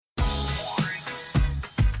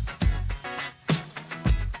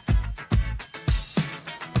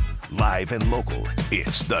Live and local,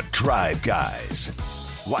 it's The Drive Guys.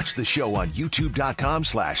 Watch the show on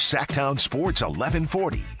youtube.com/Sacktown Sports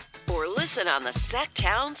 1140. Or listen on the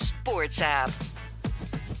Sacktown Sports app.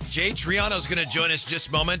 Jay Triano's going to join us in just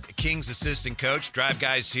a moment. Kings assistant coach. Drive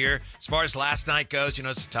Guys here. As far as last night goes,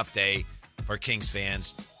 it's a tough day for Kings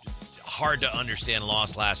fans. Hard to understand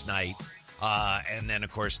loss last night. And then,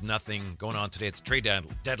 of course, nothing going on today at the trade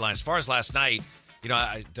deadline. As far as last night,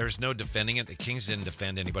 there's no defending it. The Kings didn't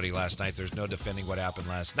defend anybody last night. There's no defending what happened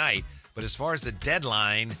last night. But as far as the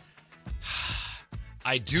deadline,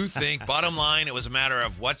 I do think, bottom line, it was a matter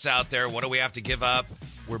of what's out there. What do we have to give up?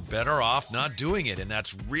 We're better off not doing it. And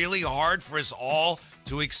that's really hard for us all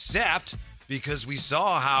to accept because we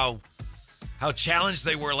saw how challenged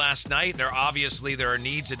they were last night. There are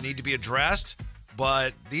needs that need to be addressed.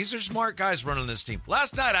 But these are smart guys running this team.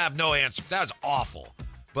 Last night, I have no answer. That was awful.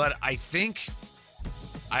 But I think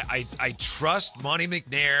I trust Monte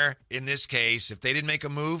McNair in this case. If they didn't make a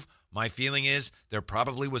move, my feeling is there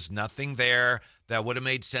probably was nothing there that would have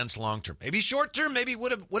made sense long term. Maybe short term, maybe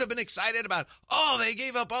would have been excited about, they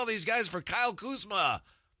gave up all these guys for Kyle Kuzma.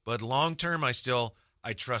 But long term, I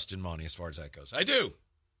trust in Monte as far as that goes. I do.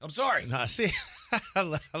 I'm sorry. No, see,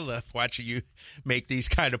 I love watching you make these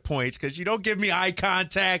kind of points because you don't give me eye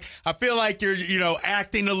contact. I feel like you're,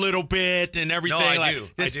 acting a little bit and everything. No, I like do.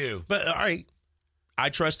 This. I do. But, all right, I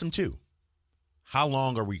trust him too. How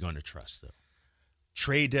long are we going to trust them?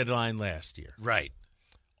 Trade deadline last year. Right.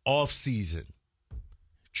 Off season.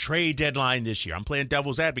 Trade deadline this year. I'm playing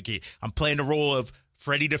devil's advocate. I'm playing the role of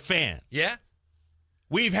Freddie the fan. Yeah.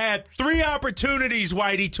 We've had 3 opportunities,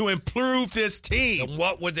 Whitey, to improve this team. And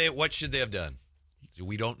what should they have done?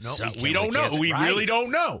 We don't know. We don't know. We really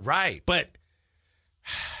don't know. Right. But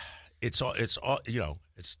it's all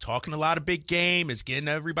it's talking a lot of big game. It's getting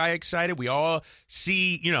everybody excited. We all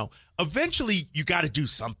see, eventually you got to do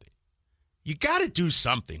something. You got to do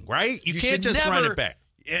something, right? You can't just run it back.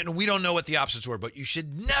 And we don't know what the options were, but you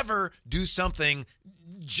should never do something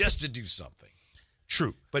just to do something.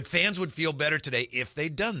 True. But fans would feel better today if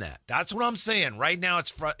they'd done that. That's what I'm saying. Right now,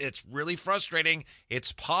 it's really frustrating.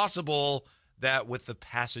 It's possible that with the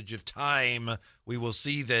passage of time, we will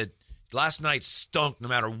see that last night stunk no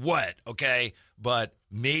matter what, okay? But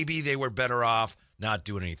maybe they were better off not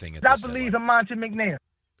doing anything at this believe in Monte McNair.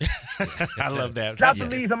 I love that. I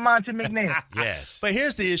believe in Monte McNair. Yes. But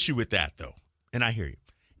here's the issue with that, though, and I hear you.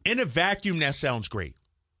 In a vacuum, that sounds great.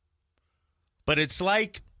 But it's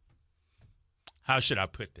like, how should I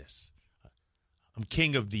put this? I'm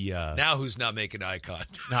king of the... now who's not making eye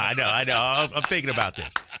contact? No, I know. I'm thinking about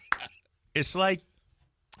this. It's like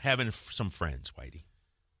having some friends, Whitey.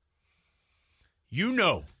 You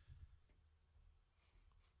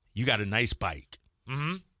got a nice bike.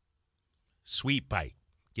 Mm-hmm. Sweet bike.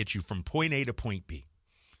 Get you from point A to point B.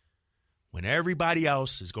 When everybody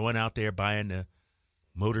else is going out there buying the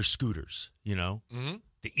motor scooters, mm-hmm.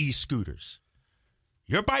 the e-scooters.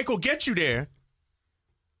 Your bike will get you there,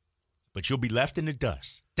 but you'll be left in the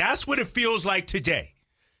dust. That's what it feels like today.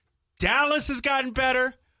 Dallas has gotten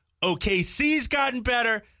better. OKC's gotten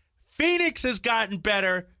better. Phoenix has gotten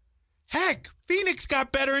better. Heck, Phoenix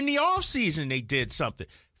got better in the offseason. They did something.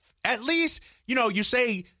 At least, you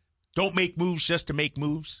say don't make moves just to make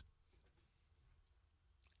moves.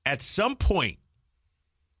 At some point,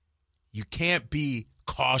 you can't be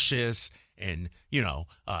cautious and,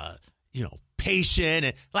 patient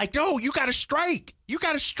and no, you got to strike. You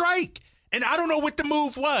got to strike. And I don't know what the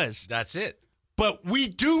move was. That's it. But we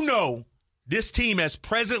do know this team as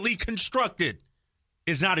presently constructed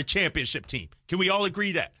is not a championship team. Can we all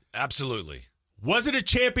agree that? Absolutely. Was it a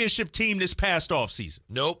championship team this past offseason?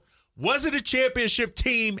 Nope. Was it a championship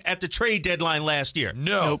team at the trade deadline last year?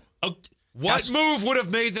 No. Nope. What move would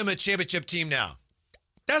have made them a championship team now?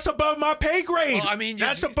 That's above my pay grade. Well, I mean,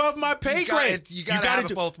 that's above my pay grade. You got to have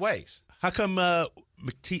it both ways. How come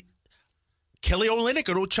Kelly Olynyk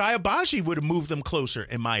or Ochai Agbaji would have moved them closer,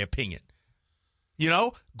 in my opinion?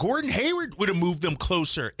 Gordon Hayward would have moved them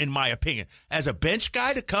closer, in my opinion. As a bench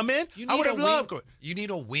guy to come in, I would have loved. You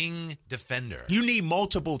need a wing defender. You need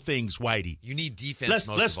multiple things, Whitey. You need defense.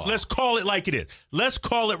 Let's call it like it is. Let's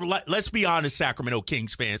be honest, Sacramento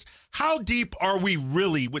Kings fans. How deep are we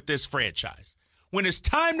really with this franchise? When it's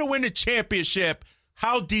time to win a championship,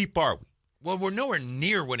 how deep are we? Well, we're nowhere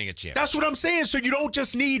near winning a championship. That's what I'm saying. So you don't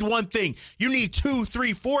just need one thing. You need 2,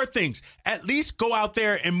 3, 4 things. At least go out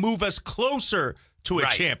there and move us closer to a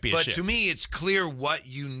championship. But to me, it's clear what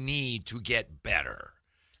you need to get better.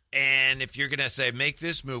 And if you're going to say, make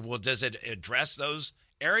this move, well, does it address those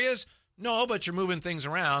areas? No, but you're moving things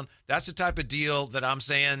around. That's the type of deal that I'm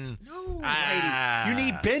saying. No, you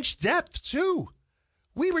need bench depth, too.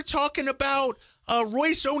 We were talking about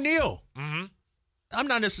Royce O'Neal. Mm-hmm. I'm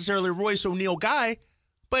not necessarily a Royce O'Neal guy,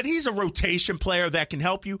 but he's a rotation player that can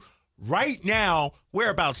help you. Right now, we're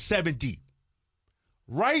about 7 deep.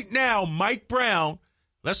 Right now, Mike Brown,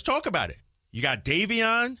 let's talk about it. You got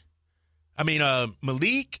Malik,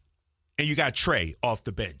 and you got Trey off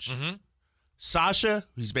the bench. Mm-hmm. Sasha,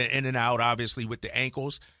 he's been in and out, obviously, with the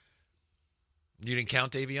ankles. You didn't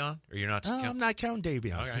count Davion? Or you're not? I'm not counting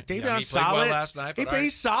Davion. Okay. Davion's he solid. played well last night. He But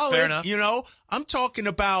plays solid. Fair enough. I'm talking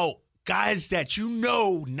about guys that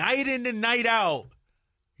night in and night out,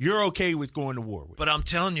 you're okay with going to war with. But I'm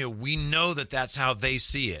telling you, we know that that's how they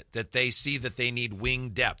see it, that they see that they need wing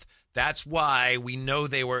depth. That's why we know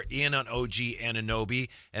they were in on OG Anunoby,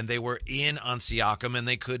 and they were in on Siakam, and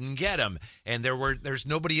they couldn't get him. And there's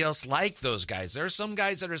nobody else like those guys. There are some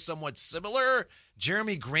guys that are somewhat similar.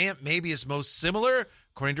 Jeremy Grant maybe is most similar,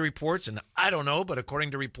 according to reports, and I don't know, but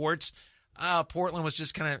according to reports, Portland was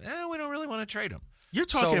just kind of, we don't really want to trade him. You're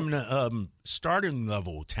talking starting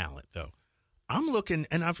level talent, though. I'm looking,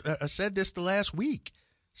 and I said this the last week.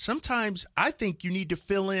 Sometimes I think you need to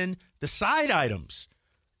fill in the side items,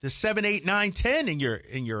 the 7, 8, 9, 10 in your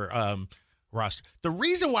roster. The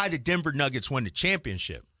reason why the Denver Nuggets won the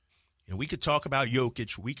championship, and we could talk about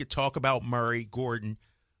Jokic, we could talk about Murray, Gordon,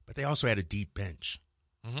 but they also had a deep bench.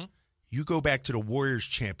 Mm-hmm. You go back to the Warriors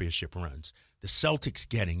championship runs, the Celtics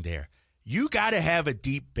getting there. You got to have a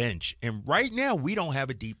deep bench, and right now we don't have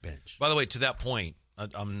a deep bench. By the way, to that point,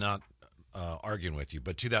 I'm not arguing with you,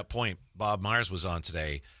 but to that point, Bob Myers was on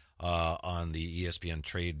today on the ESPN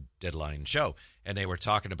trade deadline show, and they were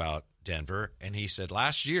talking about Denver, and he said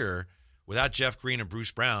last year, without Jeff Green and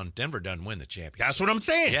Bruce Brown, Denver doesn't win the championship. That's what I'm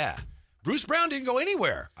saying. Yeah. Bruce Brown didn't go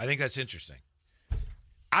anywhere. I think that's interesting.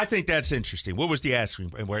 I think that's interesting. What was the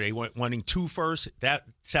asking? Were they wanting 2 first? That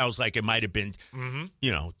sounds like it might have been,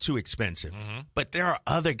 too expensive. Mm-hmm. But there are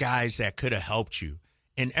other guys that could have helped you.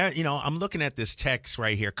 And, I'm looking at this text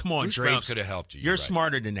right here. Come on, Bruce Drapes. Brown could have helped you. You're right.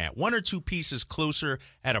 smarter than that. 1 or 2 pieces closer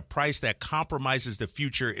at a price that compromises the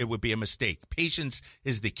future, it would be a mistake. Patience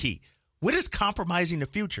is the key. What is compromising the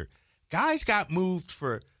future? Guys got moved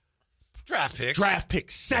for Draft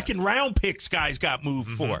picks. Second-round picks guys got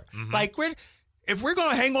moved for. Mm-hmm. Like, if we're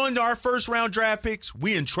going to hang on to our first-round draft picks,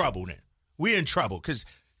 we in trouble then. We in trouble because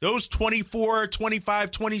those 24,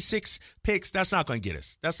 25, 26 picks, that's not going to get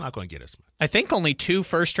us. That's not going to get us. I think only 2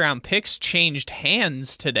 first-round picks changed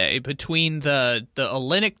hands today between the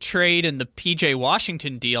Olynyk trade and the P.J.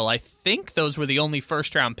 Washington deal. I think those were the only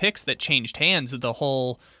first-round picks that changed hands of the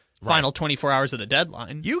whole final 24 hours of the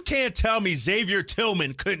deadline. You can't tell me Xavier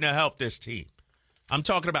Tillman couldn't have helped this team. I'm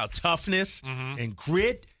talking about toughness and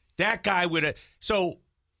grit. That guy would have. So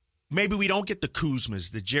maybe we don't get the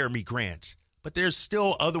Kuzmas, the Jeremy Grants, but there's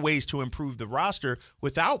still other ways to improve the roster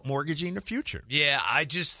without mortgaging the future. Yeah, I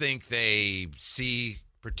just think they see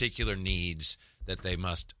particular needs that they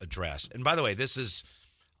must address. And by the way,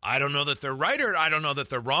 I don't know that they're right or I don't know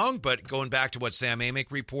that they're wrong, but going back to what Sam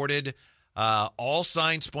Amick reported, all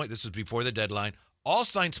signs point, this was before the deadline, all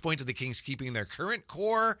signs point to the Kings keeping their current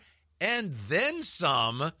core and then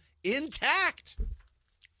some intact.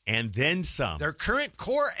 And then some. Their current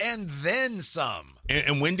core and then some.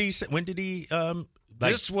 And when did he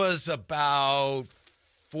this was about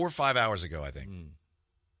 4 or 5 hours ago, I think.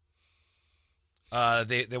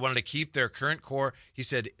 They wanted to keep their current core. He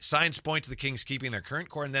said signs point to the Kings keeping their current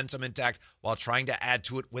core and then some intact while trying to add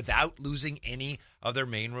to it without losing any of their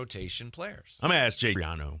main rotation players. I'm going to ask Jay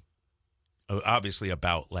Triano, obviously,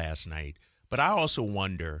 about last night. But I also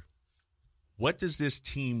wonder, what does this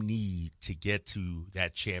team need to get to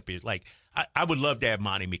that champion? Like, I would love to have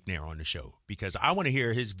Monte McNair on the show because I want to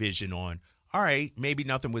hear his vision on, all right, maybe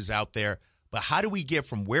nothing was out there, but how do we get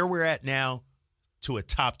from where we're at now to a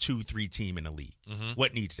top 2-3 team in the league?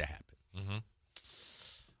 What needs to happen?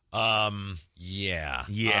 Yeah.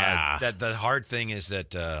 The hard thing is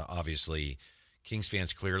that obviously Kings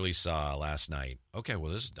fans clearly saw last night, okay,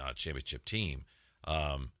 well, this is not a championship team.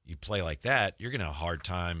 You play like that, you're going to have a hard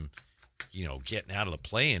time getting out of the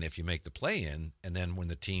play-in if you make the play-in. And then when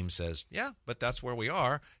the team says, yeah, but that's where we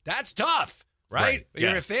are, that's tough, right?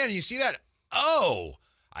 You're a fan and you see that, oh,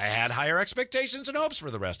 I had higher expectations and hopes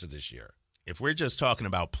for the rest of this year. If we're just talking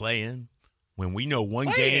about play-in, when we know one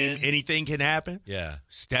game, anything can happen. Yeah.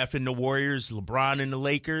 Steph and the Warriors, LeBron and the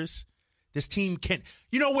Lakers. This team can –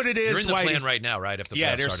 you know what it is? You're in the plan right now, right? If the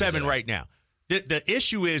they're 7 right now. The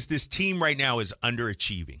issue is this team right now is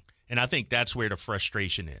underachieving, and I think that's where the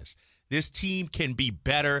frustration is. This team can be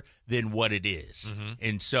better than what it is.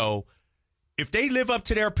 And so if they live up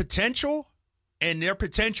to their potential and their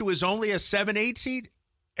potential is only a 7-8 seed,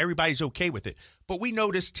 everybody's okay with it. But we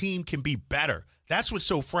know this team can be better. That's what's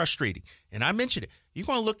so frustrating. And I mentioned it. You're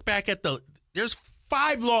going to look back at there's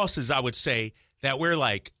 5 losses, I would say, that we're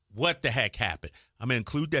like, what the heck happened? I'm going to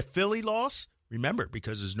include that Philly loss. Remember,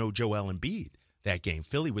 because there's no Joel Embiid that game.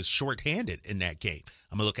 Philly was shorthanded in that game.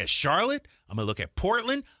 I'm going to look at Charlotte. I'm going to look at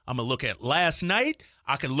Portland. I'm going to look at last night.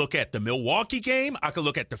 I can look at the Milwaukee game. I can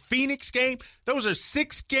look at the Phoenix game. Those are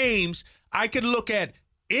 6 games. I could look at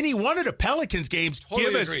any one of the Pelicans games. Totally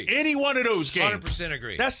Give us agree. any one of those games. 100%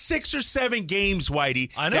 agree. That's 6 or 7 games,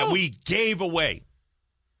 Whitey, I know. that we gave away.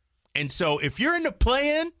 And so if you're in the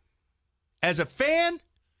play-in as a fan,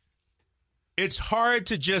 it's hard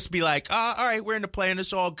to just be like, all right, we're in the play-in,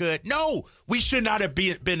 it's all good. No, we should not have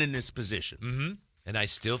been in this position. Mm-hmm. And I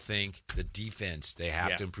still think the defense, they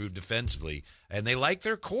have to improve defensively. And they like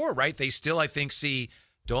their core, right? They still, I think, see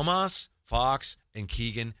Domas, Fox, and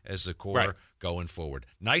Keegan as the core going forward.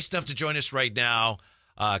 Nice enough to join us right now,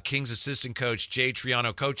 Kings assistant coach Jay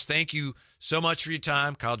Triano. Coach, thank you so much for your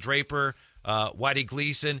time. Kyle Draper, Whitey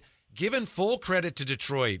Gleason. Given full credit to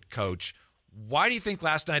Detroit, Coach, why do you think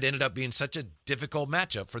last night ended up being such a difficult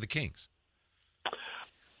matchup for the Kings?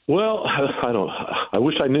 Well, I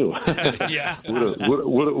wish I knew. Yeah,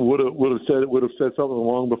 would have said something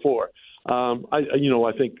long before. I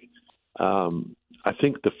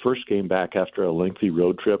think the first game back after a lengthy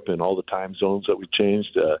road trip and all the time zones that we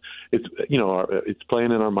changed, it's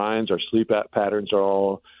playing in our minds. Our sleep patterns are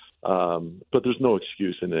all. But there's no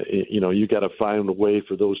excuse in it. You got to find a way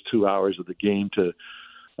for those 2 hours of the game to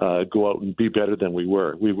go out and be better than we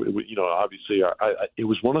were. We obviously, it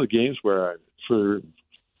was one of the games where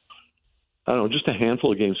just a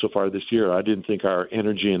handful of games so far this year, I didn't think our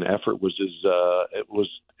energy and effort was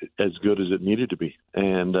as good as it needed to be.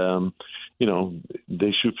 And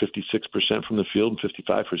they shoot 56% from the field and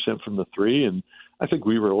 55% from the three, and I think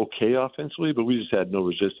we were okay offensively, but we just had no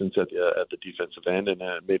resistance at the defensive end, and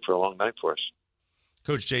it made for a long night for us.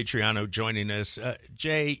 Coach Jay Triano joining us.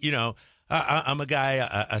 Jay, I'm a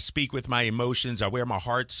guy, I speak with my emotions. I wear my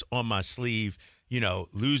hearts on my sleeve.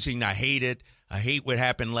 Losing, I hate it. I hate what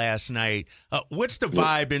happened last night. What's the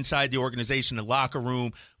vibe inside the organization, the locker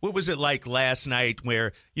room? What was it like last night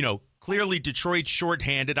where, clearly Detroit's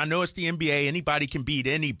shorthanded? I know it's the NBA. Anybody can beat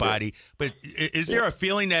anybody. But is there a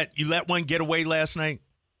feeling that you let one get away last night?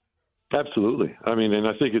 Absolutely. I mean, and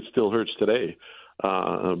I think it still hurts today.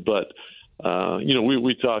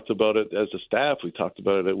 We talked about it as a staff. We talked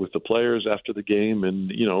about it with the players after the game, and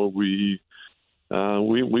we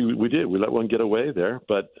did. We let one get away there,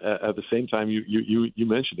 but at the same time, you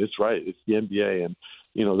mentioned it's right. It's the NBA, and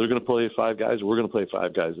they're going to play 5 guys. We're going to play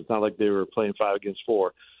 5 guys. It's not like they were playing 5 against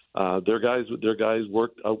 4. Their guys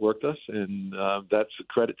outworked us, and that's a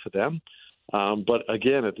credit to them. But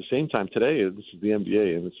again, at the same time, today this is the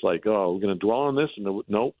NBA, and it's like, we're going to dwell on this, and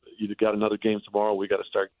nope, you got another game tomorrow. We got to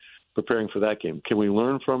start preparing for that game. Can we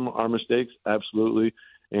learn from our mistakes? Absolutely.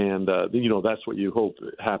 And, that's what you hope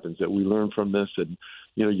happens, that we learn from this. And,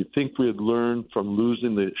 you think we'd learn from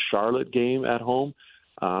losing the Charlotte game at home.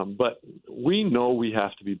 But we know we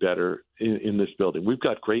have to be better in this building. We've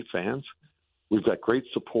got great fans. We've got great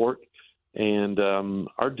support. And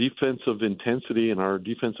our defensive intensity and our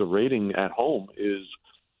defensive rating at home is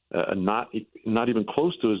not even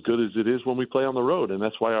close to as good as it is when we play on the road. And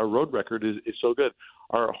that's why our road record is so good.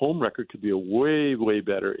 Our home record could be way, way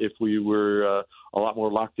better if we were a lot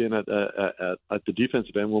more locked in at the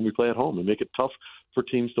defensive end when we play at home and make it tough for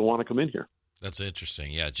teams to want to come in here. That's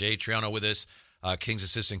interesting. Yeah, Jay Triano with us, Kings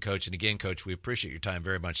assistant coach. And again, Coach, we appreciate your time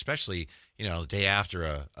very much, especially, the day after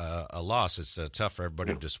a loss. It's tough for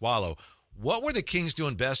everybody to swallow. What were the Kings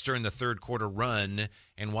doing best during the third quarter run,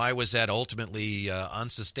 and why was that ultimately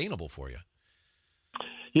unsustainable for you?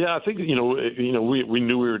 Yeah, I think we knew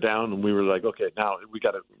we were down, and we were like, okay, now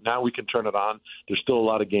we can turn it on. There's still a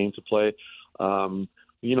lot of game to play.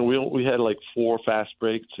 We had like 4 fast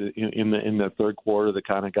breaks in the third quarter that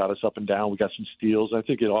kind of got us up and down. We got some steals. I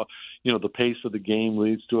think it all, the pace of the game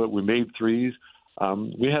leads to it. We made threes.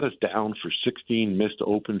 We had us down for 16 missed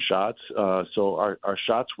open shots. So our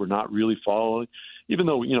shots were not really following, even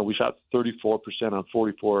though, we shot 34% on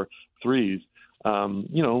 44 threes.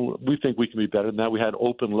 We think we can be better than that. We had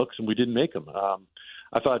open looks and we didn't make them.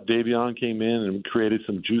 I thought Davion came in and created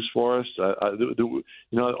some juice for us.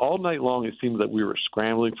 All night long it seemed that we were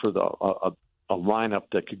scrambling for a lineup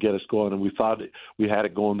that could get us going, and we thought we had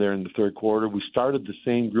it going there in the third quarter. We started the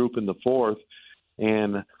same group in the fourth,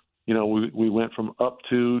 and we went from up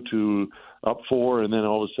 2 to up 4, and then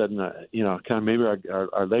all of a sudden, kind of maybe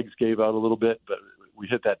our legs gave out a little bit, but we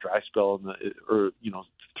hit that dry spell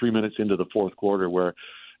 3 minutes into the fourth quarter where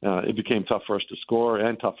it became tough for us to score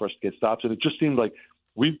and tough for us to get stops. And it just seemed like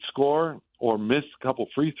we'd score or miss a couple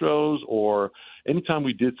free throws, or anytime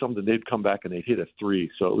we did something, they'd come back and they'd hit a three.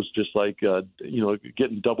 So it was just like,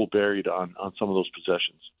 getting double buried on some of those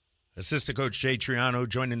possessions. Assistant Coach Jay Triano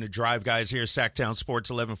joining the Drive Guys here, Sacktown Sports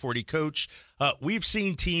 1140. Coach, we've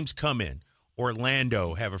seen teams come in.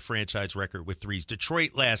 Orlando have a franchise record with threes.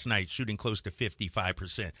 Detroit last night shooting close to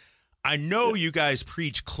 55%. I know you guys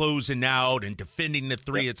preach closing out and defending the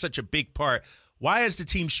three. It's such a big part. Why has the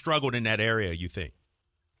team struggled in that area, you think?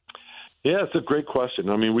 Yeah, it's a great question.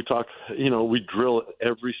 I mean, we talk, we drill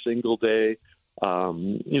every single day.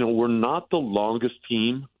 We're not the longest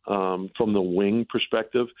team from the wing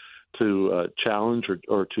perspective to challenge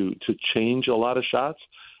or to change a lot of shots.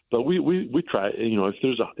 But we try,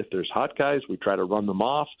 if there's hot guys, we try to run them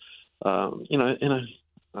off.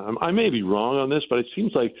 I may be wrong on this, but it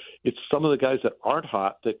seems like it's some of the guys that aren't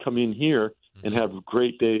hot that come in here and have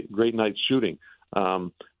great nights shooting.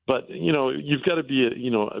 But you've got to be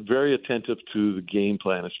very attentive to the game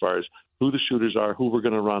plan as far as who the shooters are, who we're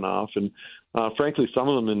going to run off, and frankly, some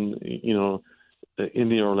of them in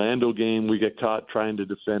the Orlando game, we get caught trying to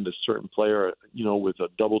defend a certain player, with a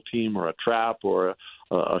double team or a trap or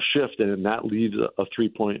a shift, and that leaves a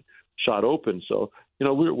 3-point shot open. So,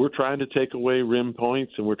 we're trying to take away rim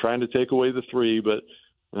points and we're trying to take away the three, but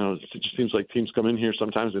it just seems like teams come in here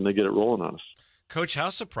sometimes and they get it rolling on us. Coach, how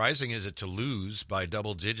surprising is it to lose by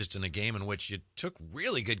double digits in a game in which you took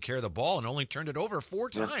really good care of the ball and only turned it over 4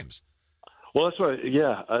 times? Well, that's why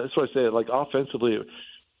I say, like, offensively,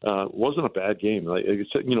 wasn't a bad game. Like,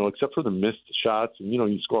 except for the missed shots, and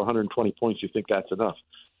you score 120 points, you think that's enough.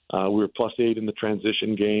 We were +8 in the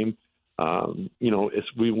transition game.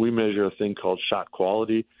 We measure a thing called shot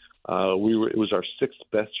quality. It was our 6th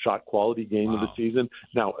best shot quality game of the season.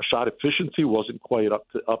 Now, shot efficiency wasn't quite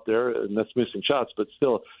up there, and that's missing shots. But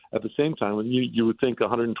still, at the same time, you would think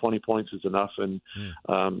 120 points is enough, and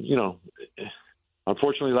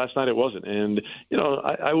unfortunately, last night it wasn't. And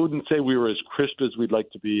I wouldn't say we were as crisp as we'd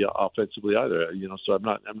like to be offensively either. So I'm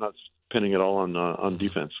not pinning it all on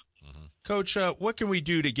defense. Coach, what can we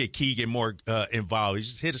do to get Keegan more involved?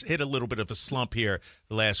 He's just hit a little bit of a slump here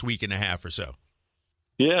the last week and a half or so.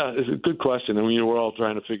 Yeah, it's a good question. I mean, we're all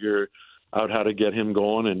trying to figure out how to get him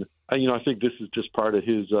going. And, I think this is just part of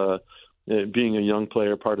his being a young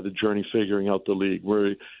player, part of the journey figuring out the league.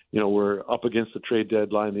 We're up against the trade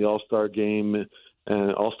deadline, the All-Star game,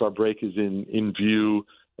 and All-Star break is in view.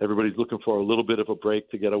 Everybody's looking for a little bit of a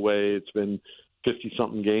break to get away. It's been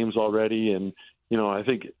 50-something games already, and I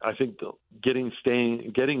think getting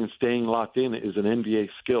and staying locked in is an NBA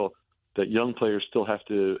skill that young players still have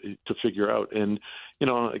to figure out. And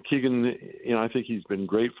Keegan, I think he's been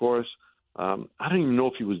great for us. I don't even know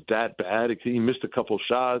if he was that bad. He missed a couple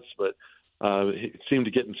shots, but he seemed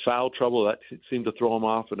to get in foul trouble. That seemed to throw him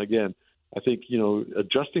off. And again, I think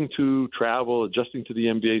adjusting to travel, adjusting to the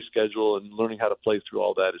NBA schedule, and learning how to play through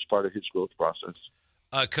all that is part of his growth process.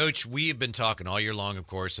 Coach, we have been talking all year long, of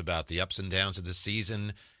course, about the ups and downs of the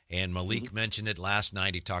season, and Malik mentioned it last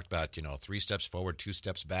night. He talked about, 3 steps forward, 2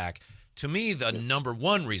 steps back. To me, the number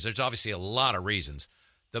one reason, there's obviously a lot of reasons.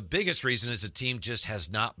 The biggest reason is the team just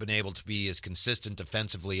has not been able to be as consistent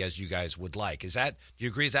defensively as you guys would like. Do you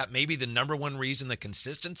agree? Is that maybe the number one reason the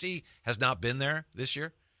consistency has not been there this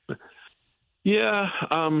year? Yeah,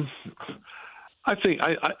 I think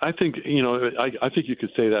I think you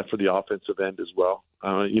could say that for the offensive end as well.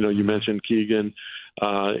 You mentioned Keegan,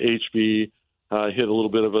 HB hit a little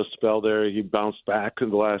bit of a spell there. He bounced back in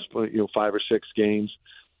the last 5 or 6 games.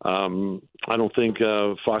 I don't think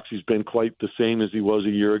Foxy's been quite the same as he was a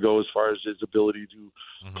year ago as far as his ability to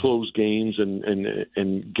close games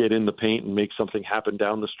and get in the paint and make something happen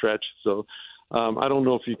down the stretch. So I don't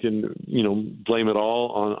know if you can, blame it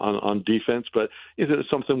all on defense, but it's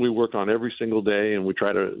something we work on every single day, and we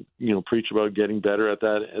try to, preach about getting better at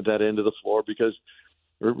that end of the floor, because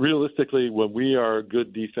realistically, when we are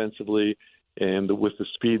good defensively and with the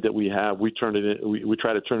speed that we have, we try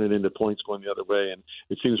to turn it into points going the other way. And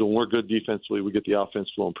it seems when we're good defensively, we get the offense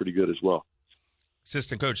flowing pretty good as well.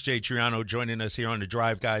 Assistant Coach Jay Triano joining us here on the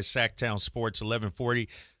Drive Guys, Sacktown Sports 1140.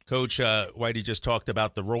 Coach, Whitey just talked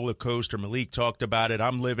about the roller coaster. Malik talked about it.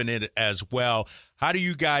 I'm living it as well. How do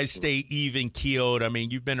you guys stay even-keeled? I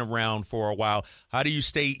mean, you've been around for a while. How do you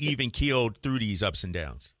stay even-keeled through these ups and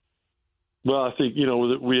downs? Well, I think,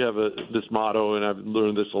 we have this motto, and I've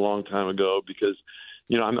learned this a long time ago, because,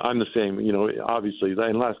 I'm the same, obviously.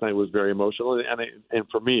 And last night was very emotional, and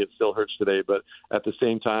for me, it still hurts today. But at the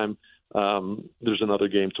same time, there's another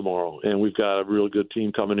game tomorrow, and we've got a real good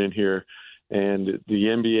team coming in here. And the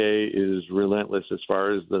NBA is relentless as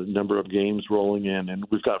far as the number of games rolling in, and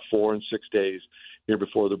we've got 4 and 6 days. here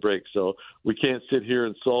before the break. So we can't sit here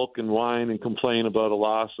and sulk and whine and complain about a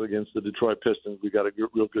loss against the Detroit Pistons. We got a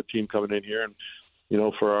real good team coming in here, and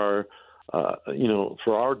for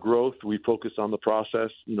our growth, we focus on the process.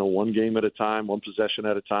 One game at a time, one possession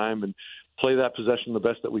at a time, and play that possession the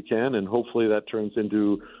best that we can, and hopefully that turns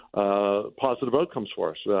into positive outcomes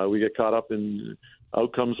for us. We get caught up in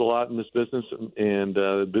outcomes a lot in this business, and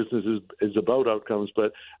business is about outcomes.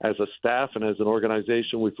 But as a staff and as an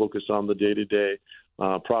organization, we focus on the day-to-day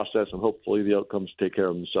process, and hopefully the outcomes take care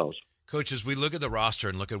of themselves. Coach, as we look at the roster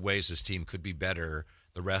and look at ways this team could be better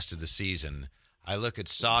the rest of the season, I look at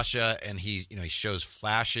Sasha, and he shows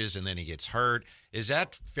flashes, and then he gets hurt. Is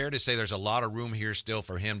that fair to say there's a lot of room here still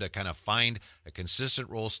for him to kind of find a consistent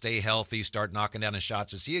role, stay healthy, start knocking down his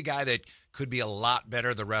shots? Is he a guy that could be a lot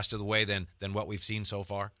better the rest of the way than what we've seen so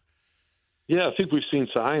far? Yeah, I think we've seen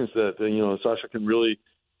signs that Sasha can really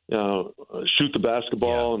shoot the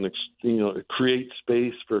basketball and create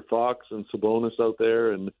space for Fox and Sabonis out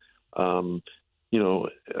there, and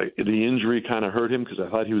the injury kind of hurt him because I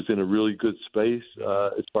thought he was in a really good space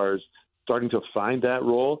as far as starting to find that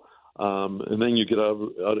role. And then you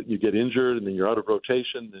get injured, and then you're out of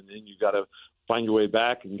rotation, and then you got to find your way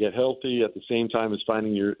back and get healthy at the same time as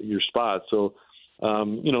finding your spot. So,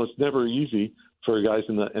 it's never easy for guys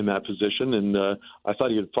in that position. And I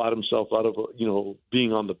thought he had fought himself out of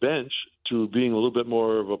being on the bench to being a little bit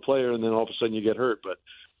more of a player, and then all of a sudden you get hurt. But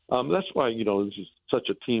that's why this is such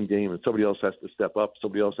a team game, and somebody else has to step up.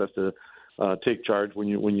 Somebody else has to take charge when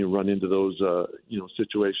you run into those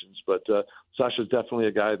situations. But Sasha's definitely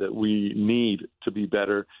a guy that we need to be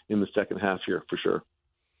better in the second half here for sure.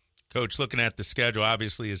 Coach, looking at the schedule,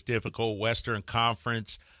 obviously is difficult. Western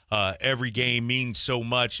Conference, every game means so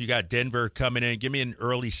much. You got Denver coming in. Give me an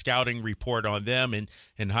early scouting report on them,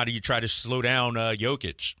 and how do you try to slow down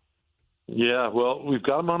Jokic? Yeah, well, we've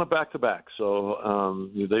got them on a back-to-back, so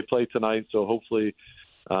they play tonight. So hopefully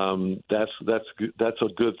that's a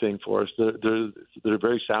good thing for us. They're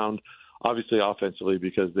very sound, obviously offensively,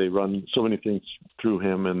 because they run so many things through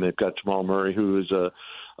him, and they've got Jamal Murray, who is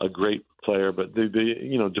a great player. But they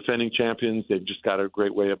defending champions, they've just got a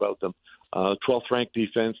great way about them. 12th ranked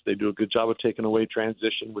defense. They do a good job of taking away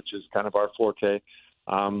transition, which is kind of our forte. It's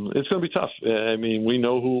going to be tough. I mean, we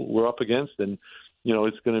know who we're up against, and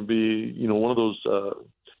it's going to be, one of those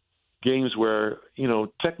games where,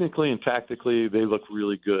 technically and tactically they look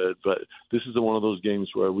really good. But this is one of those games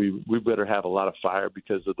where we better have a lot of fire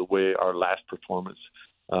because of the way our last performance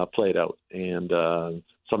played out. And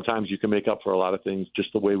sometimes you can make up for a lot of things,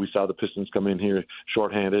 just the way we saw the Pistons come in here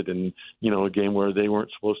shorthanded, and, a game where they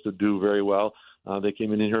weren't supposed to do very well. They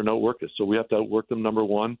came in here and outworked us. So we have to outwork them, number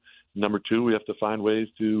one. Number two, we have to find ways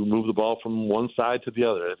to move the ball from one side to the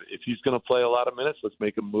other. If he's going to play a lot of minutes, let's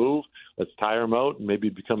make him move. Let's tire him out, and maybe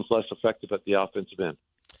he becomes less effective at the offensive end.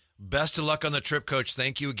 Best of luck on the trip, Coach.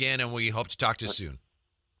 Thank you again, and we hope to talk to you soon.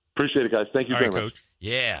 Appreciate it, guys. Thank you very much. Coach.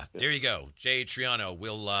 Yeah, there you go. Jay Triano.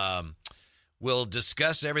 We'll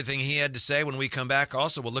discuss everything he had to say when we come back.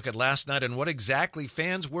 Also, we'll look at last night and what exactly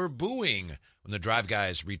fans were booing when the Drive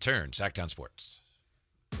Guys return. Sacktown Sports.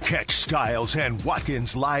 Catch Styles and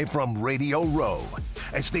Watkins live from Radio Row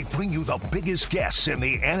as they bring you the biggest guests in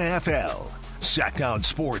the NFL. Sacktown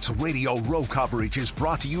Sports Radio Row coverage is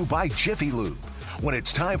brought to you by Jiffy Lube. When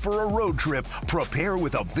it's time for a road trip, prepare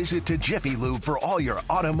with a visit to Jiffy Lube for all your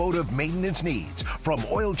automotive maintenance needs, from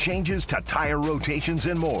oil changes to tire rotations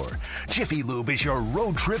and more. Jiffy Lube is your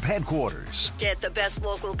road trip headquarters. Get the best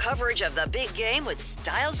local coverage of the big game with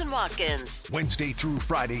Styles and Watkins. Wednesday through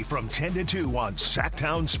Friday from 10 to 2 on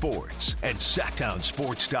Sacktown Sports and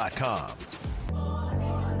SacktownSports.com.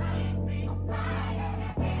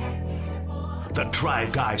 The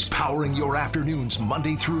Drive Guys powering your afternoons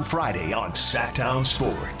Monday through Friday on Sacktown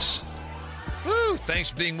Sports. Woo!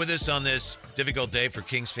 Thanks for being with us on this difficult day for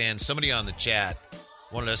Kings fans. Somebody on the chat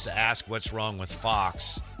wanted us to ask what's wrong with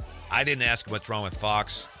Fox. I didn't ask what's wrong with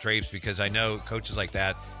Fox, Drapes, because I know coaches like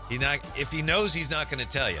that. If he knows, he's not going to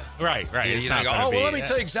tell you. Right. He's not go, well, let me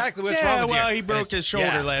tell you exactly what's wrong with you. Yeah, well, he broke his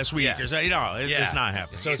shoulder last week. Yeah. Or so, it's not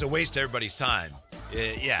happening. So it's a waste of everybody's time.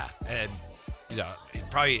 And he'd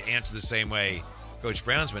probably answer the same way Coach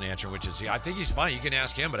Brown's been answering, which is, I think he's fine. You can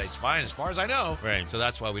ask him, but he's fine as far as I know. Right. So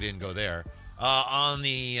that's why we didn't go there. On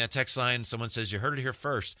the text line, someone says, you heard it here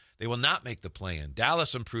first. They will not make the play-in.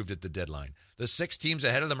 Dallas improved at the deadline. The 6 teams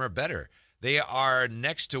ahead of them are better. They are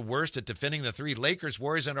next to worst at defending the 3. Lakers,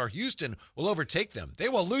 Warriors, and our Houston will overtake them. They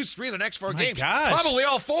will lose 3 of the next 4 games. Gosh. Probably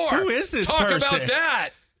all 4. Who is this Talk person? about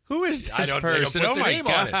that. Who is this I don't person? put Oh, the my name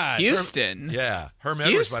on it. God. Houston. Yeah. Herm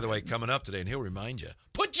Edwards, by the way, coming up today, and he'll remind you.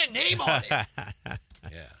 Put your name on it.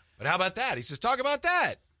 Yeah. But how about that? He says, talk about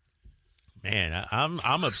that. Man,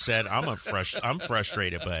 I'm upset. I'm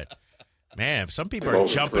frustrated, but man, some people are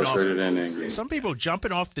jumping off. Some people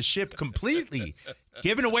jumping off the ship completely,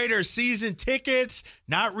 giving away their season tickets,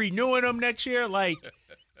 not renewing them next year. Like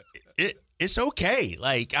it's okay.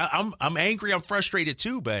 Like I'm angry. I'm frustrated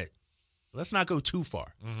too, but let's not go too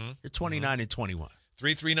far. Mm-hmm. You're 29 and 21.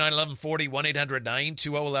 339-1140,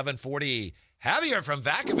 1-800-920-1140. Javier from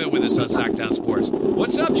Vacaville with us on Sacktown Sports.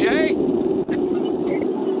 What's up, Jay?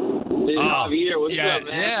 Javier, what's up,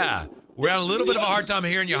 man? Yeah. We're having a little bit of a hard time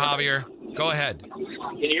hearing you, Javier. Go ahead. Can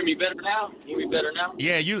you hear me better now?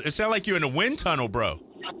 Yeah, it sounds like you're in a wind tunnel, bro.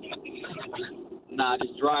 Nah,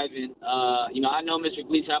 just driving. I know Mr.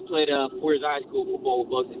 Gleason. I played 4 years high school football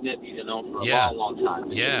with both his nephews. I know him for a long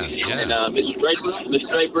time. Yeah. And Mr. Draper,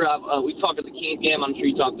 we talked at the Kings game. I'm sure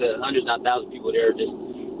you talked to hundreds, not thousands of people there.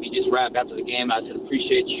 We just wrapped after the game. I said,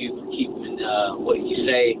 appreciate you for keeping what you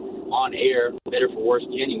say on air, better for worse,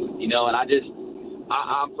 genuine. And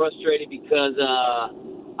I'm frustrated because I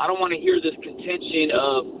don't want to hear this contention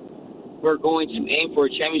of we're going to aim for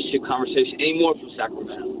a championship conversation anymore from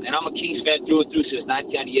Sacramento. And I'm a Kings fan through and through since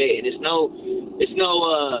 1998, and it's no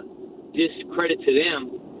discredit to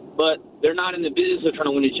them, but they're not in the business of trying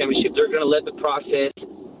to win a championship. They're going to let the process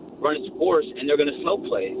run its course, and they're going to slow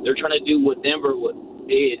play. They're trying to do what Denver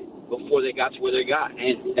did before they got to where they got,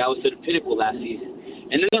 and that was to the pinnacle last season.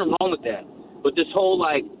 And there's nothing wrong with that. But this whole,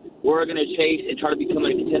 we're going to chase and try to become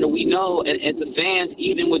a contender, we know, and the fans,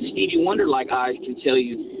 even with Stevie Wonder-like eyes, can tell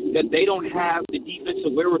you that they don't have the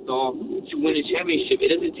defensive wherewithal to win a championship.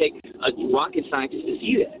 It doesn't take a rocket scientist to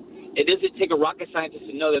see that. It doesn't take a rocket scientist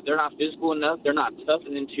to know that they're not physical enough, they're not tough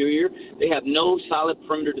in the interior, they have no solid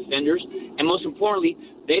perimeter defenders, and most importantly,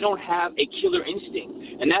 they don't have a killer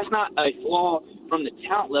instinct. And that's not a flaw from the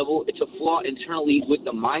talent level, it's a flaw internally with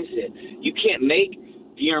the mindset. You can't make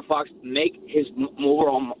De'Aaron Fox make his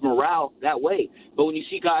overall morale that way. But when you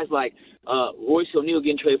see guys like Royce O'Neal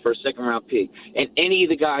getting traded for a second-round pick, and any of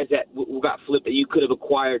the guys that got flipped that you could have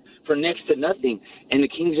acquired for next to nothing, and the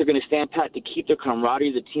Kings are going to stand pat to keep their camaraderie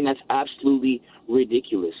of the team, that's absolutely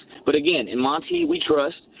ridiculous. But again, in Monte, we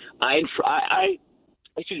trust. I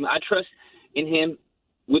trust in him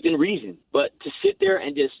within reason. But to sit there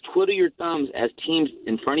and just twiddle your thumbs as teams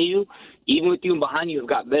in front of you, even with you and behind you, have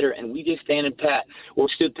got better, and we just stand and pat or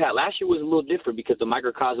stood pat. Last year was a little different because the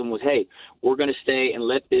microcosm was, hey, we're going to stay and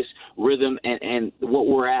let this rhythm and what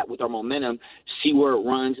we're at with our momentum, see where it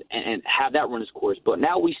runs and have that run its course. But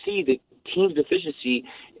now we see the team's deficiency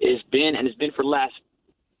has been for the last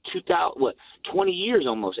 20 years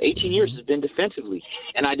almost, 18 years has been defensively.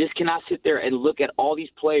 And I just cannot sit there and look at all these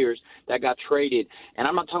players that got traded. And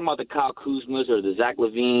I'm not talking about the Kyle Kuzmas or the Zach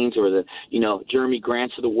LaVines or the, Jeremy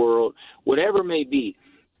Grants of the world, whatever it may be.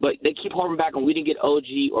 But they keep harping back on we didn't get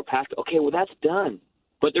OG or Pascal. Okay, well, that's done.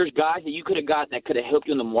 But there's guys that you could have got that could have helped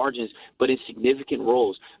you in the margins, but in significant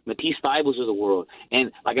roles. Matisse Thybulles of the world.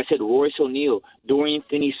 And like I said, Royce O'Neal, Dorian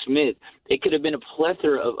Finney-Smith. It could have been a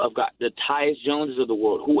plethora of guys, the Tyus Joneses of the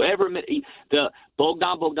world. Whoever, the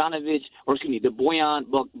Bojan Bogdanovic, the Bojan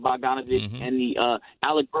Bogdanovic and the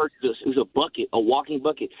Alec Burks, who's a walking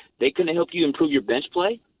bucket. They couldn't have helped you improve your bench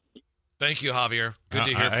play? Thank you, Javier. Good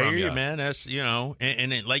to hear from you. I hear you, man. That's,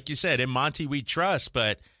 and like you said, in Monte we trust,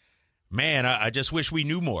 but – man, I just wish we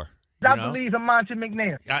knew more. I believe in Monte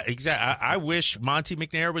McNair. Exactly. I wish Monte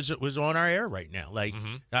McNair was on our air right now,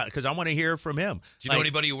 because I want to hear from him. Do you know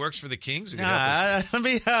anybody who works for the Kings? Let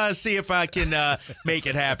me see if I can make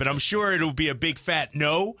it happen. I'm sure it'll be a big fat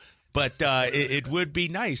no, but it would be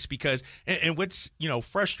nice because and what's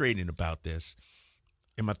frustrating about this,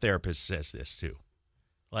 and my therapist says this too,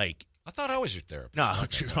 I thought I was your therapist.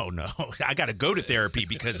 No, no, I got to go to therapy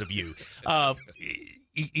because of you.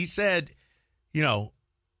 He said,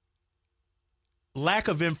 lack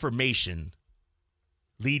of information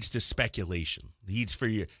leads to speculation, leads for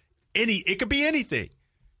it could be anything.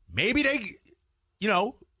 Maybe they,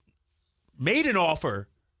 made an offer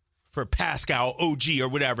for Pascal, OG, or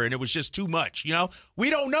whatever, and it was just too much. We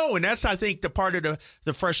don't know. And that's, I think, the part of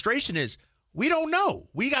the frustration is we don't know.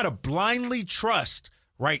 We got to blindly trust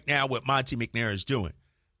right now what Monte McNair is doing.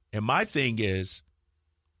 And my thing is,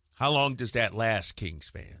 how long does that last, Kings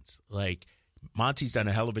fans? Monte's done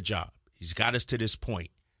a hell of a job. He's got us to this point.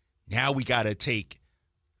 Now we got to take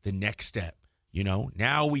the next step.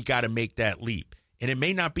 Now we got to make that leap. And it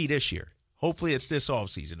may not be this year. Hopefully it's this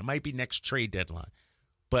offseason. It might be next trade deadline.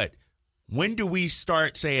 But when do we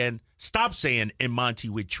stop saying in Monte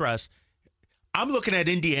we trust? I'm looking at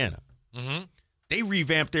Indiana. Mm-hmm. They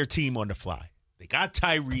revamped their team on the fly. They got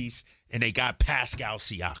Tyrese and they got Pascal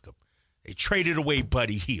Siakam. They traded away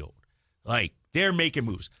Buddy Hield. They're making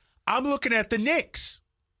moves. I'm looking at the Knicks.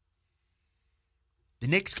 The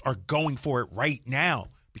Knicks are going for it right now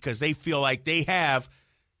because they feel like they have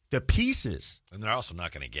the pieces. And they're also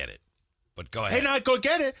not going to get it. But go ahead. They're not going to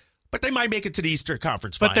get it, but they might make it to the Eastern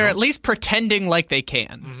Conference Finals. But they're at least pretending like they can.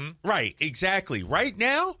 Mm-hmm. Right, exactly. Right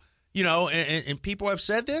now, and people have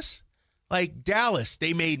said this, like Dallas,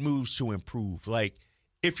 they made moves to improve. Like,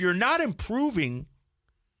 if you're not improving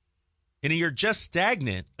and you're just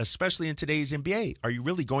stagnant, especially in today's NBA, are you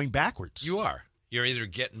really going backwards? You are. You're either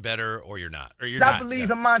getting better or you're not. Or you're not.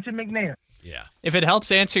 Believe in Monte McNair. Yeah. If it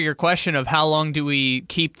helps answer your question of how long do we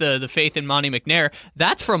keep the faith in Monte McNair,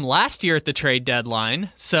 that's from last year at the trade deadline.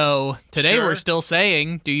 So today we're still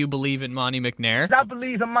saying, do you believe in Monte McNair? I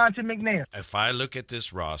believe in Monte McNair. If I look at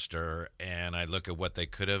this roster and I look at what they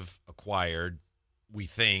could have acquired, we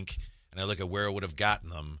think, and I look at where it would have gotten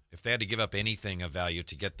them, if they had to give up anything of value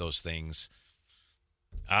to get those things,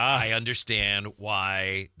 I understand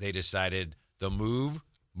why they decided the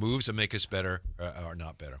moves that make us better or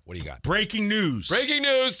not better. What do you got? Breaking news. Breaking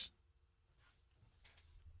news.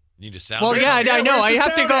 You need a sound. Well, yeah, I know. I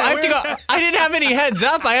have to go. I didn't have any heads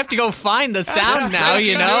up. I have to go find the sound now.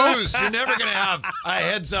 Breaking news. You're never going to have a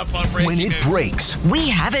heads up on breaking news. When it breaks, We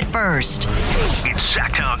have it first. it's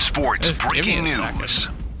Sacktown Sports Just give Breaking me a News.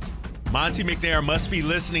 Monte McNair must be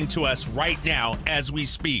listening to us right now as we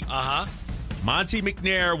speak. Uh-huh. Monte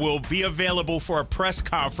McNair will be available for a press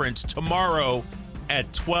conference tomorrow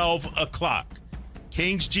at 12 o'clock.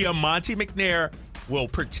 Kings GM Monte McNair will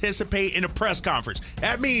participate in a press conference.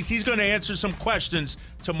 That means he's going to answer some questions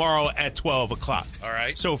tomorrow at 12 o'clock. All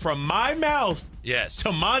right. So from my mouth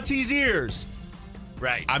to Monte's ears,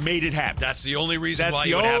 right, I made it happen. That's the only reason That's why the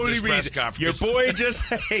you would have only this press reason.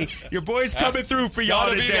 conference. Your boy's coming through for y'all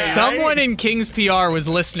Gotta be today. there. Right? Someone in Kings PR was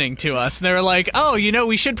listening to us, and they were like, oh,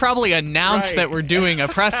 we should probably announce that we're doing a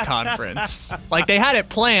press conference. Like, they had it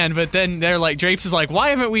planned, but then they're like, Drapes is like, why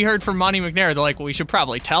haven't we heard from Monte McNair? They're like, well, we should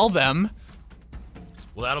probably tell them.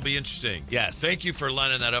 Well, that'll be interesting. Yes. Thank you for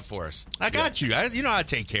lining that up for us. I got you. I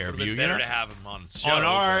take care of you. Better to have him on the show.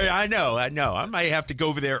 I know. I might have to go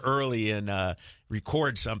over there early and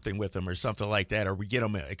record something with him or something like that, or we get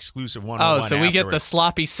him an exclusive one-on-one. Oh, so we get the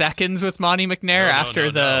sloppy seconds with Monte McNair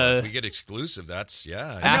No. If we get exclusive, that's,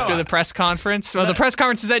 after the press conference. Well, the press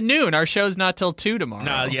conference is at noon. Our show's not till 2 tomorrow.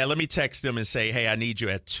 No, yeah, let me text them and say, hey, I need you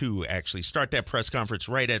at 2, actually. Start that press conference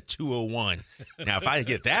right at 2:01. Now, if I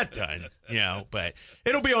get that done, but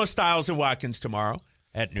it'll be on Styles and Watkins tomorrow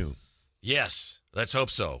at noon. Yes, let's hope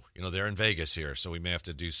so. They're in Vegas here, so we may have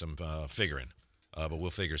to do some figuring. But we'll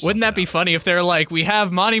figure something Wouldn't that be out. funny if they're like, we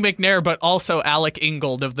have Monte McNair, but also Alec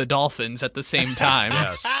Ingold of the Dolphins at the same time?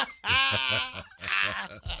 Yes.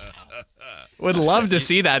 Would love to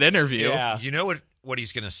see that interview. Yeah. You know what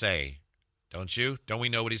he's going to say, don't you? Don't we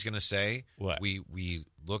know what he's going to say? What? We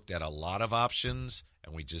looked at a lot of options,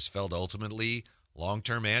 and we just felt ultimately,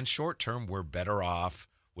 long-term and short-term, we're better off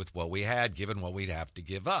with what we had, given what we'd have to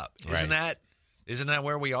give up. Right. Isn't that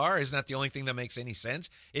where we are? Isn't that the only thing that makes any sense?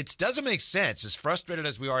 It doesn't make sense, as frustrated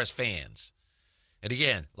as we are as fans. And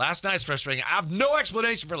again, last night's frustrating. I have no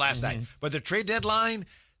explanation for last night. But the trade deadline,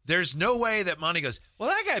 there's no way that Monty goes, well,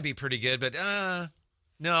 that guy'd be pretty good, but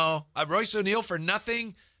no. Royce O'Neal for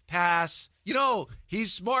nothing, pass.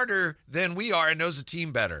 He's smarter than we are and knows the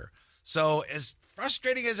team better. So as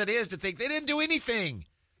frustrating as it is to think they didn't do anything,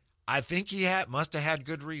 I think he must have had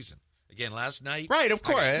good reason. Again, last night. Right, of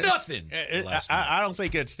course. Nothing. I don't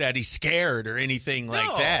think it's that he's scared or anything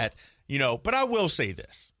like that. But I will say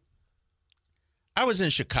this. I was in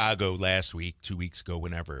Chicago last week, 2 weeks ago,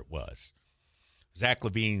 whenever it was. Zach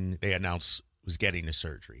LaVine, they announced, was getting the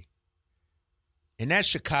surgery. And that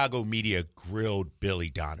Chicago media grilled Billy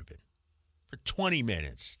Donovan. For 20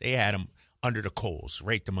 minutes, they had him under the coals,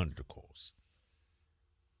 raked him under the coals.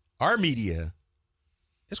 Our media,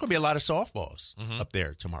 there's going to be a lot of softballs up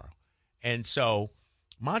there tomorrow. And so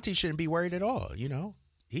Monty shouldn't be worried at all,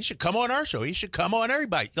 He should come on our show. He should come on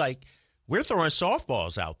everybody. Like, we're throwing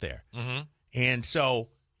softballs out there. And so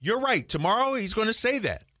you're right. Tomorrow he's going to say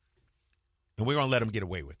that. And we're going to let him get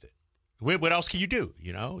away with it. What else can you do?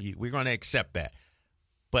 We're going to accept that.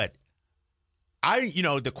 But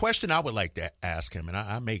the question I would like to ask him, and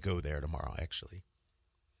I may go there tomorrow, actually.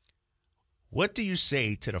 What do you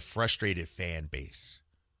say to the frustrated fan base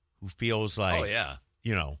who feels like,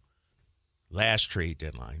 last trade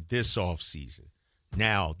deadline, this offseason,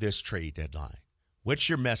 now this trade deadline? What's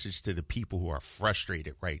your message to the people who are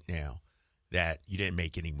frustrated right now that you didn't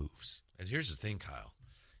make any moves? And here's the thing, Kyle,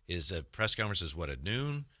 is a press conference is at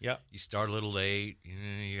noon? Yep. You start a little late.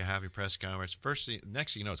 You have your press conference.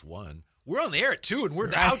 Next thing you know, it's 1. We're on the air at 2 and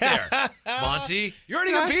we're out there. Monty, you're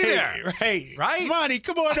already going to be there. Right? Monty,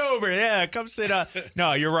 come on over. Yeah, come sit up.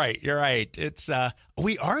 No, you're right. It's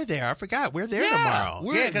we are there. I forgot. We're there tomorrow.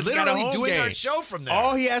 We're literally doing our show from there.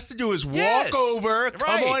 All he has to do is walk over,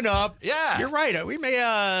 come on up. Yeah. You're right. We may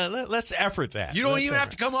let's effort that. You don't even have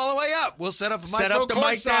to come all the way up. We'll set up a set up the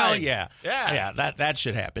mic down. Yeah. That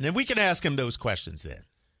should happen. And we can ask him those questions then.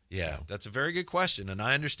 Yeah, that's a very good question, and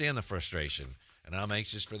I understand the frustration. And I'm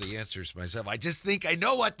anxious for the answers myself. I just think I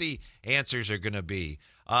know what the answers are going to be.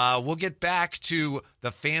 We'll get back to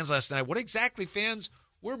the fans last night. What exactly fans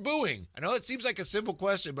were booing? I know it seems like a simple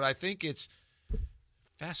question, but I think it's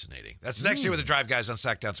fascinating. That's next year with the Drive Guys on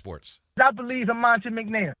Sacktown Sports. I believe in Monte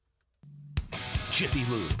McNair. Jiffy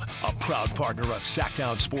Lube, a proud partner of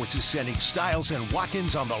Sacktown Sports, is sending Styles and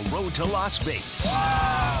Watkins on the road to Las Vegas.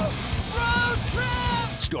 Whoa! Road trip!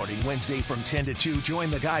 Starting Wednesday from 10 to 2,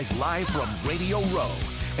 join the guys live from Radio Row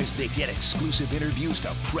as they get exclusive interviews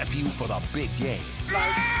to prep you for the big game.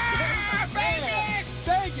 Vegas!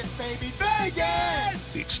 Vegas, baby,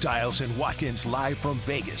 Vegas! It's Styles and Watkins live from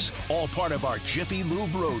Vegas, all part of our Jiffy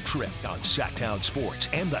Lube road trip on Sacktown Sports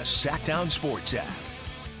and the Sacktown Sports app.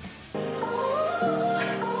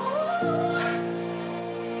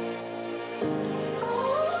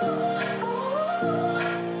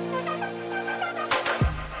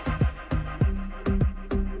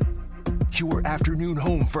 Your afternoon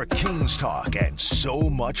home for Kings talk and so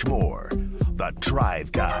much more. The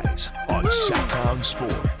Drive Guys on Sacktown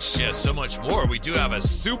Sports. Yeah, so much more. We do have a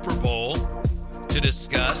Super Bowl to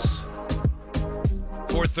discuss.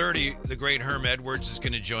 4:30, the great Herm Edwards is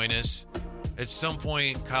going to join us. At some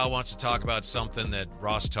point, Kyle wants to talk about something that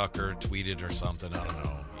Ross Tucker tweeted or something. I don't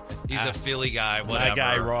know. He's a Philly guy, whatever. My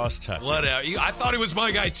guy, Ross Tucker. Whatever. I thought he was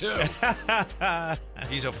my guy, too.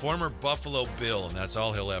 He's a former Buffalo Bill, and that's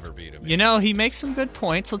all he'll ever be to me. You know, he makes some good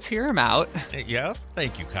points. Let's hear him out. Yeah.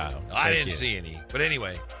 Thank you, Kyle. I didn't see any. But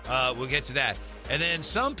anyway, we'll get to that. And then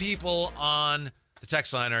some people on the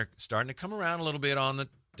text line are starting to come around a little bit on the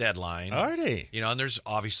deadline. Are they? You know, and this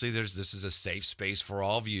is a safe space for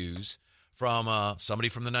all views from somebody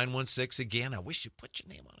from the 916. Again, I wish you put your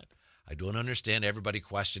name on it. I don't understand everybody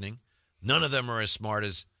questioning. None of them are as smart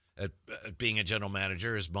as at being a general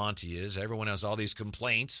manager as Monty is. Everyone has all these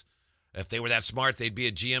complaints. If they were that smart, they'd be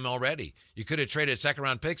a GM already. You could have traded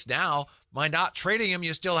second-round picks. Now, by not trading them,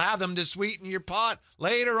 you still have them to sweeten your pot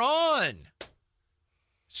later on.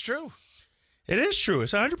 It's true. It is true.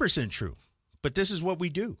 It's 100% true. But this is what we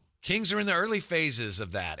do. Kings are in the early phases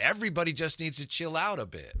of that. Everybody just needs to chill out a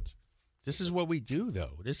bit. This is what we do,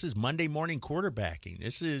 though. This is Monday morning quarterbacking.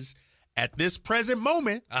 This is, at this present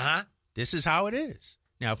moment, this is how it is.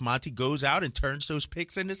 Now, if Monty goes out and turns those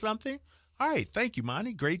picks into something, all right, thank you,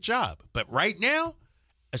 Monty. Great job. But right now,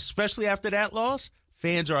 especially after that loss,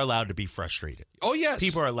 fans are allowed to be frustrated. Oh, yes.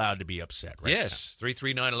 People are allowed to be upset right yes.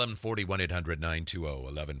 339-1140,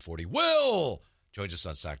 1-800-920-1140. Will joins us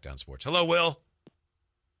on Sacktown Sports. Hello, Will.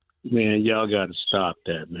 Man, y'all got to stop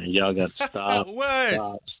that, man. Y'all got to stop.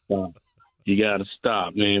 What? Stop. You got to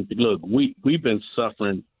stop, man. Look, we've been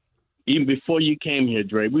suffering. Even before you came here,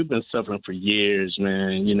 Dre, we've been suffering for years,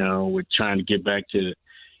 man. You know, we're trying to get back to,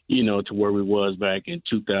 you know, to where we was back in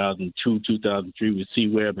 2002, 2003 with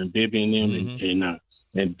C-Webb and Bibby and them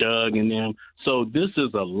and Doug and them. So this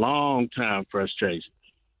is a long time frustration.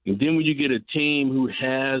 And then when you get a team who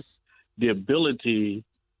has the ability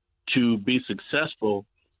to be successful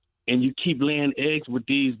and you keep laying eggs with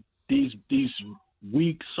these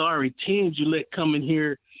weak, sorry teams you let come in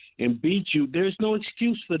here and beat you, there's no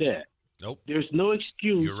excuse for that. Nope. There's no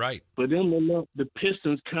excuse. You're right. For them to let the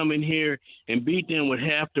Pistons come in here and beat them with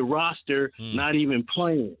half the roster not even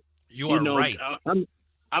playing. You are right.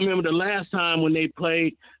 I remember the last time when they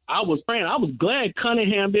played, I was glad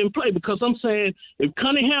Cunningham didn't play because I'm saying if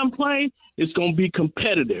Cunningham played, it's going to be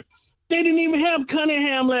competitive. They didn't even have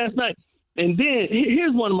Cunningham last night. And then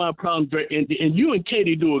here's one of my problems, and you and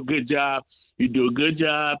Katie do a good job. You do a good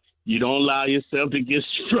job. You don't allow yourself to get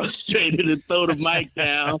frustrated and throw the mic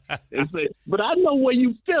down and say, but I know where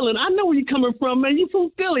you feeling. I know where you're coming from, man. You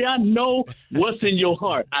from Philly. I know what's in your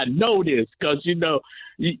heart. I know this because, you know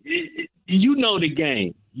the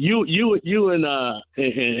game. You and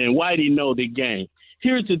Whitey know the game.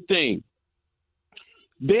 Here's the thing.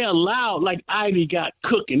 They allowed, like Ivy got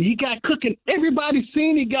cooking. He got cooking. Everybody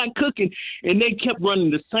seen he got cooking, and they kept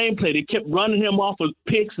running the same play. They kept running him off of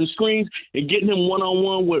picks and screens and getting him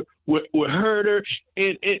one-on-one with Herder,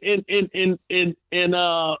 and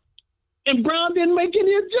Brown didn't make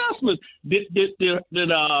any adjustments. Did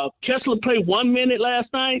Kessler play 1 minute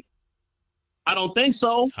last night? I don't think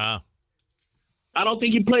so. I don't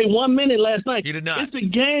think he played 1 minute last night. He did not. It's a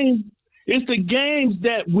game. It's the games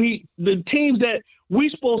that the teams that we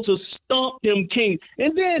supposed to stomp them Kings.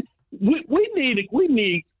 And then we need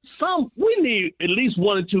at least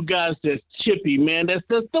one or two guys that's chippy, man. That's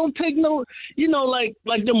don't take no, like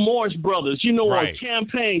the Morris brothers, right. Or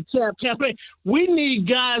Champagne. We need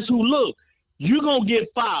guys who look. You're gonna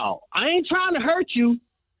get fouled. I ain't trying to hurt you,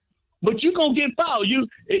 but you're gonna get fouled.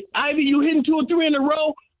 Either you hitting 2 or 3 in a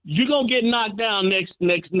row, you're gonna get knocked down next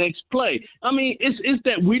play. I mean, it's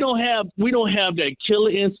that we don't have that killer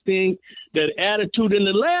instinct, that attitude. And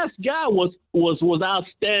the last guy was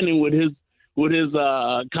outstanding with his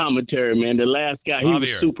commentary, man. The last guy, he was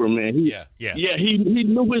Superman. He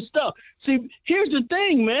knew his stuff. See, here's the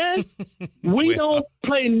thing, man. We don't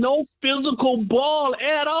play no physical ball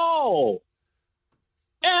at all.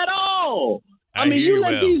 At all. I mean, you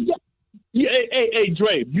let these guys. Hey,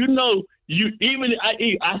 Drape, I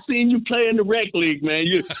seen you play in the rec league, man.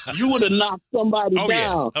 You would have knocked somebody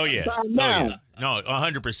down. Oh yeah. No,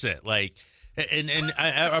 100%. Like, and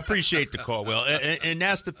I appreciate the call, Will. And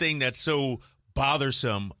that's the thing that's so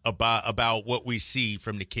bothersome about what we see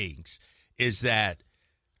from the Kings is that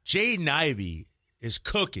Jaden Ivey is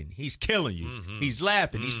cooking. He's killing you. Mm-hmm. He's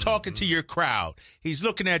laughing. He's talking to your crowd. He's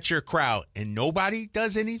looking at your crowd, and nobody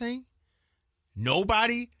does anything.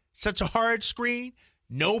 Nobody. Such a hard screen.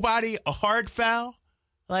 Nobody, a hard foul.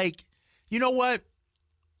 Like, you know what?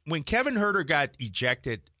 When Kevin Huerter got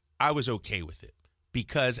ejected, I was okay with it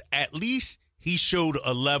because at least he showed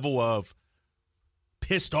a level of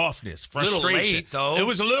pissed offness, frustration. A little late, though. It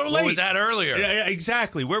was a little late. Where was that earlier? Yeah,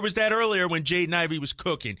 exactly. Where was that earlier when Jaden Ivey was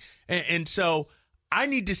cooking? And so I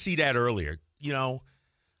need to see that earlier.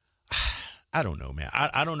 I don't know, man.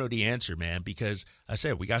 I don't know the answer, man, because I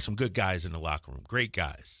said we got some good guys in the locker room, great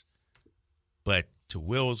guys. But to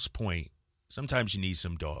Will's point, sometimes you need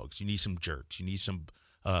some dogs. You need some jerks. You need some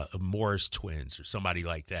Morris twins or somebody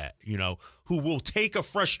like that, who will take a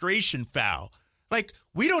frustration foul. Like,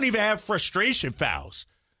 we don't even have frustration fouls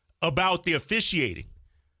about the officiating.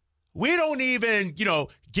 We don't even,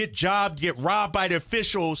 get robbed by the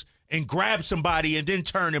officials and grab somebody and then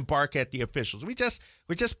turn and bark at the officials.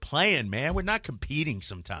 We're just playing, man. We're not competing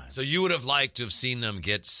sometimes. So you would have liked to have seen them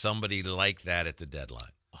get somebody like that at the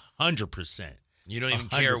deadline. 100%. You don't even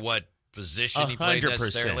care what position he played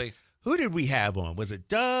necessarily? Who did we have on? Was it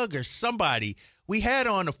Doug or somebody? We had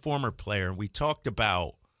on a former player, and we talked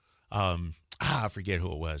about I forget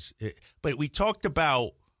who it was. But we talked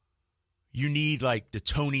about you need like the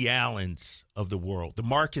Tony Allens of the world, the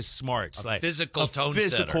Marcus Smarts, a physical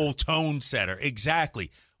tone setter.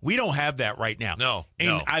 Exactly. We don't have that right now. No.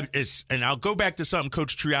 And I'll go back to something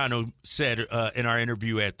Coach Triano said in our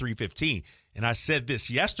interview at 3:15, and I said this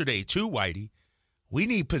yesterday too, Whitey. We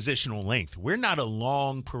need positional length. We're not a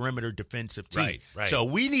long perimeter defensive team. Right. So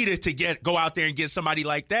we needed to go out there and get somebody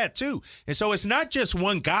like that too. And so it's not just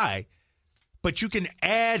one guy, but you can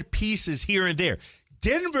add pieces here and there.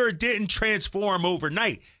 Denver didn't transform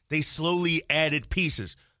overnight. They slowly added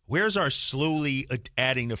pieces. Where's our slowly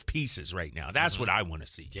adding of pieces right now? That's what I want to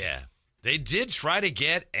see. Yeah. They did try to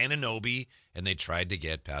get Anunoby, and they tried to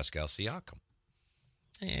get Pascal Siakam.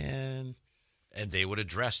 And they would have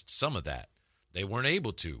addressed some of that. They weren't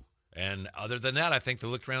able to. And other than that, I think they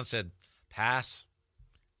looked around and said, pass.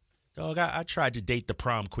 Dog, I tried to date the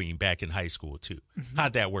prom queen back in high school, too.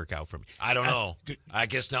 How'd that work out for me? I don't know. I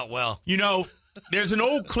guess not well. There's an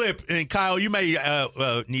old clip, and Kyle, you may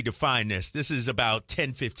need to find this. This is about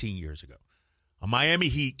 10, 15 years ago. A Miami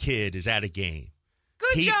Heat kid is at a game.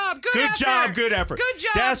 Good job, good effort.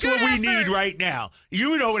 That's what we need right now.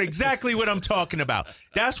 You know exactly what I'm talking about.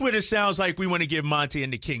 That's what it sounds like we want to give Monte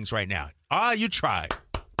and the Kings right now. You tried.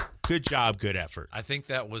 Good job, good effort. I think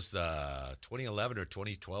that was the 2011 or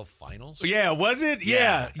 2012 finals. Yeah, was it?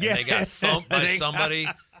 Yeah. And they got thumped by somebody,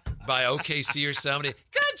 by OKC or somebody.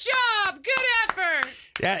 Good job, good effort.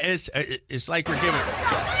 Yeah, it's like we're giving.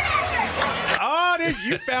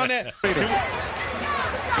 You found that.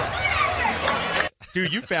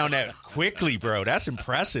 Dude, you found that quickly, bro. That's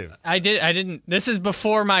impressive. I didn't. This is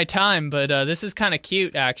before my time, but this is kind of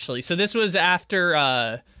cute, actually. So this was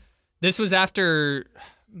after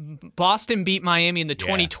Boston beat Miami in the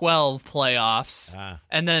 2012 playoffs,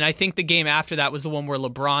 and then I think the game after that was the one where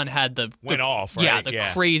LeBron had went off. Right? Yeah, the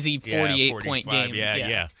crazy 48-point game.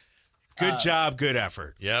 Yeah. Good job, good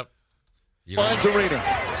effort. Yep. Finds Arena.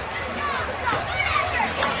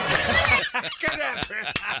 Good effort.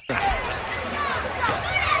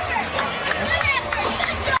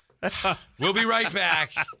 We'll be right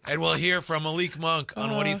back, and we'll hear from Malik Monk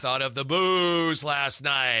on what he thought of the booze last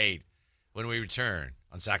night when we return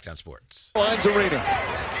on Sacktown Sports. Finds Arena.